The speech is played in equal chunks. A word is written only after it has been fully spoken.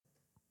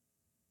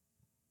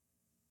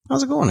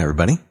How's it going,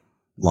 everybody?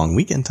 Long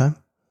weekend time.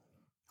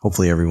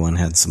 Hopefully everyone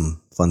had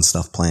some fun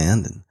stuff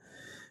planned and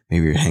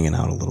maybe you're hanging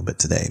out a little bit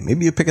today.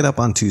 Maybe you pick it up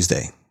on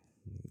Tuesday.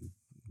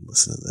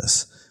 Listen to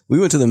this. We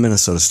went to the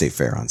Minnesota State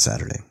Fair on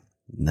Saturday.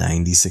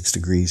 96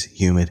 degrees,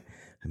 humid.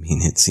 I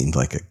mean, it seemed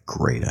like a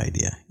great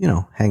idea. You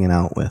know, hanging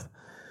out with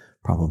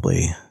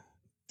probably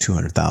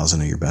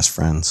 200,000 of your best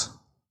friends.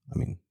 I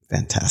mean,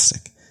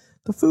 fantastic.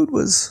 The food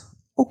was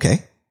okay.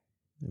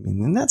 I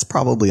mean, and that's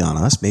probably on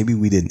us. Maybe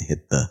we didn't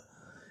hit the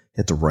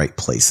right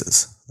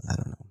places. I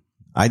don't know.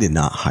 I did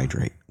not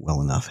hydrate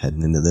well enough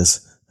heading into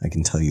this. I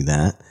can tell you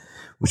that,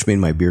 which made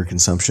my beer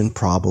consumption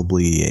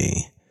probably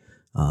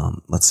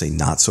a, let's say,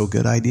 not so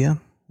good idea.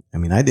 I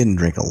mean, I didn't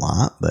drink a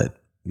lot, but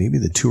maybe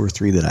the 2 or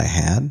 3 that I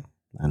had,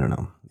 I don't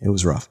know. It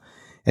was rough.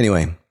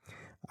 Anyway,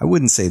 I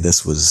wouldn't say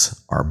this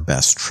was our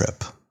best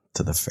trip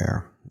to the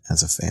fair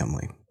as a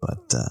family,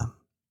 but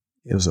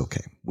it was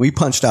okay. We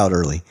punched out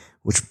early,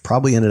 which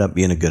probably ended up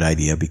being a good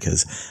idea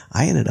because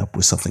I ended up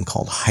with something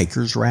called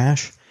hiker's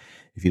rash.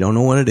 If you don't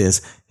know what it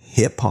is,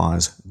 hit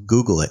pause,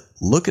 Google it,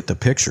 look at the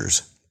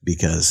pictures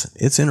because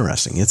it's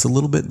interesting. It's a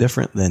little bit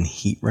different than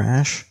heat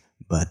rash,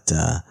 but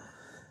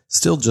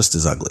still just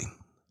as ugly.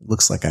 It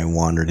looks like I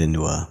wandered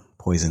into a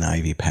poison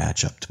ivy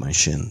patch up to my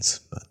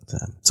shins, but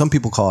some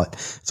people call it,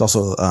 it's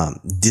also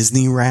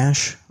Disney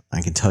rash.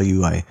 I can tell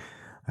you I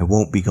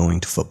won't be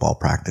going to football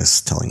practice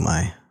telling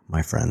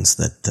my friends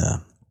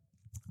that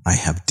I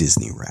have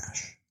Disney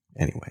rash.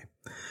 Anyway.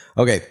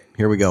 Okay,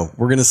 here we go.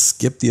 We're going to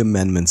skip the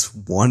amendments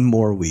one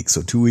more week.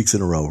 So 2 weeks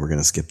in a row, we're going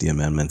to skip the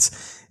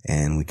amendments.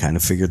 And we kind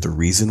of figured the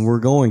reason we're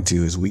going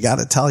to is we got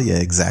to tell you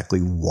exactly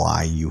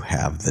why you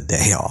have the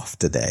day off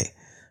today.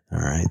 All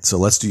right. So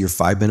let's do your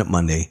 5-Minute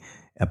Monday,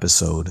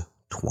 episode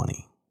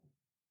 20.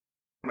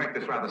 Make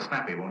this rather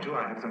snappy, won't you?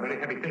 I have some very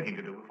heavy thinking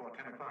to do before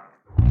 10 o'clock.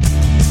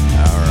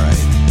 All right.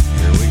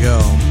 Here we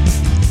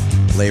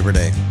go. Labor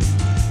Day.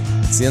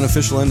 It's the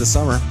unofficial end of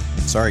summer.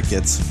 Sorry,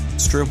 kids.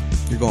 It's true.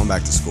 You're going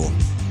back to school.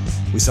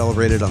 We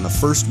celebrate it on the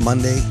first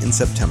Monday in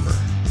September.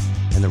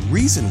 And the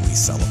reason we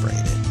celebrate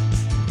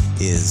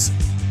it is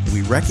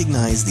we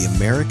recognize the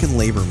American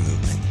labor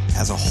movement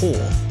as a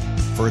whole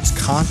for its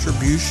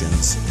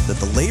contributions that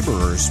the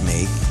laborers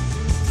make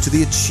to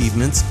the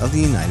achievements of the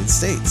United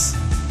States.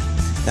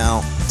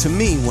 Now, to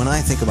me, when I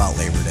think about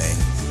Labor Day,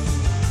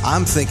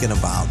 I'm thinking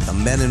about the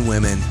men and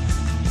women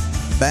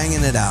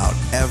banging it out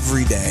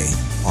every day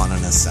on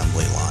an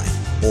assembly line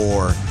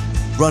or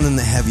running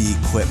the heavy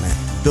equipment,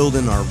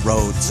 building our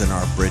roads and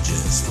our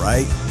bridges,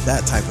 right?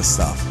 That type of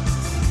stuff.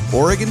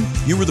 Oregon,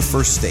 you were the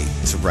first state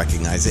to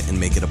recognize it and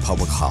make it a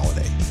public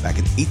holiday back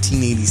in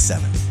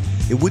 1887.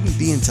 It wouldn't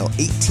be until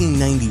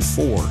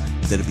 1894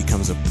 that it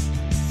becomes a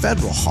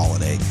federal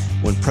holiday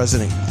when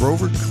President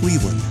Grover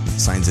Cleveland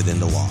signs it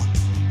into law.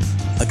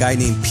 A guy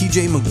named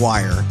P.J.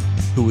 McGuire,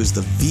 who was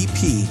the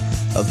VP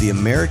of the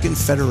American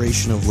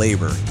Federation of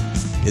Labor,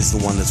 is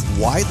the one that's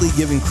widely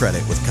given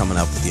credit with coming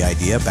up with the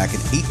idea back in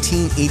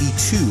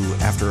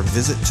 1882 after a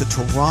visit to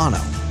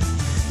Toronto.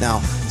 Now,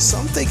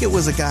 some think it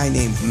was a guy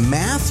named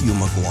Matthew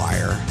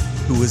McGuire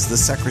who was the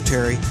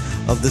secretary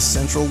of the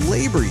Central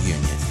Labor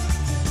Union.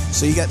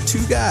 So you got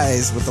 2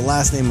 guys with the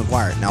last name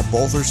McGuire. Now,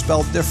 both are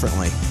spelled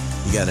differently.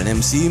 You got an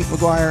MC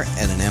McGuire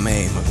and an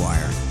MA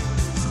McGuire.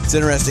 It's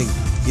interesting.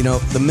 You know,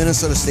 the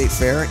Minnesota State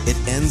Fair, it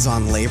ends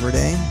on Labor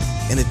Day,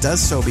 and it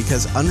does so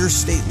because under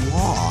state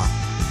law,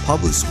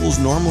 public schools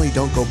normally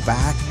don't go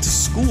back to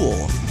school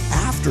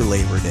after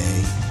Labor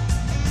Day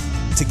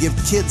to give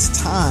kids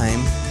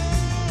time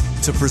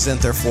to present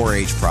their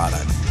 4-H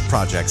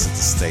projects at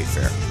the state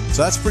fair.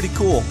 So that's pretty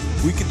cool.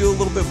 We could do a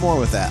little bit more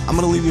with that. I'm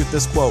going to leave you with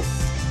this quote.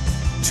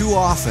 Too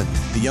often,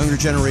 the younger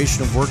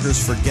generation of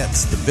workers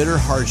forgets the bitter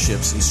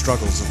hardships and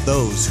struggles of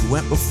those who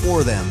went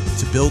before them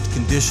to build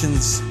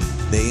conditions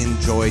they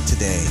enjoy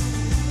today.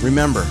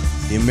 Remember,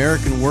 the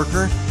American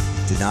worker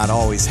did not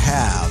always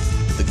have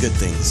the good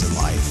things in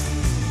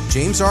life.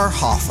 James R.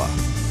 Hoffa.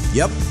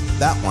 Yep,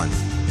 that one.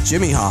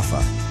 Jimmy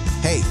Hoffa.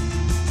 Hey,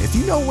 if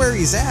you know where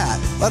he's at,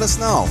 let us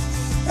know.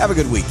 Have a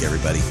good week,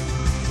 everybody.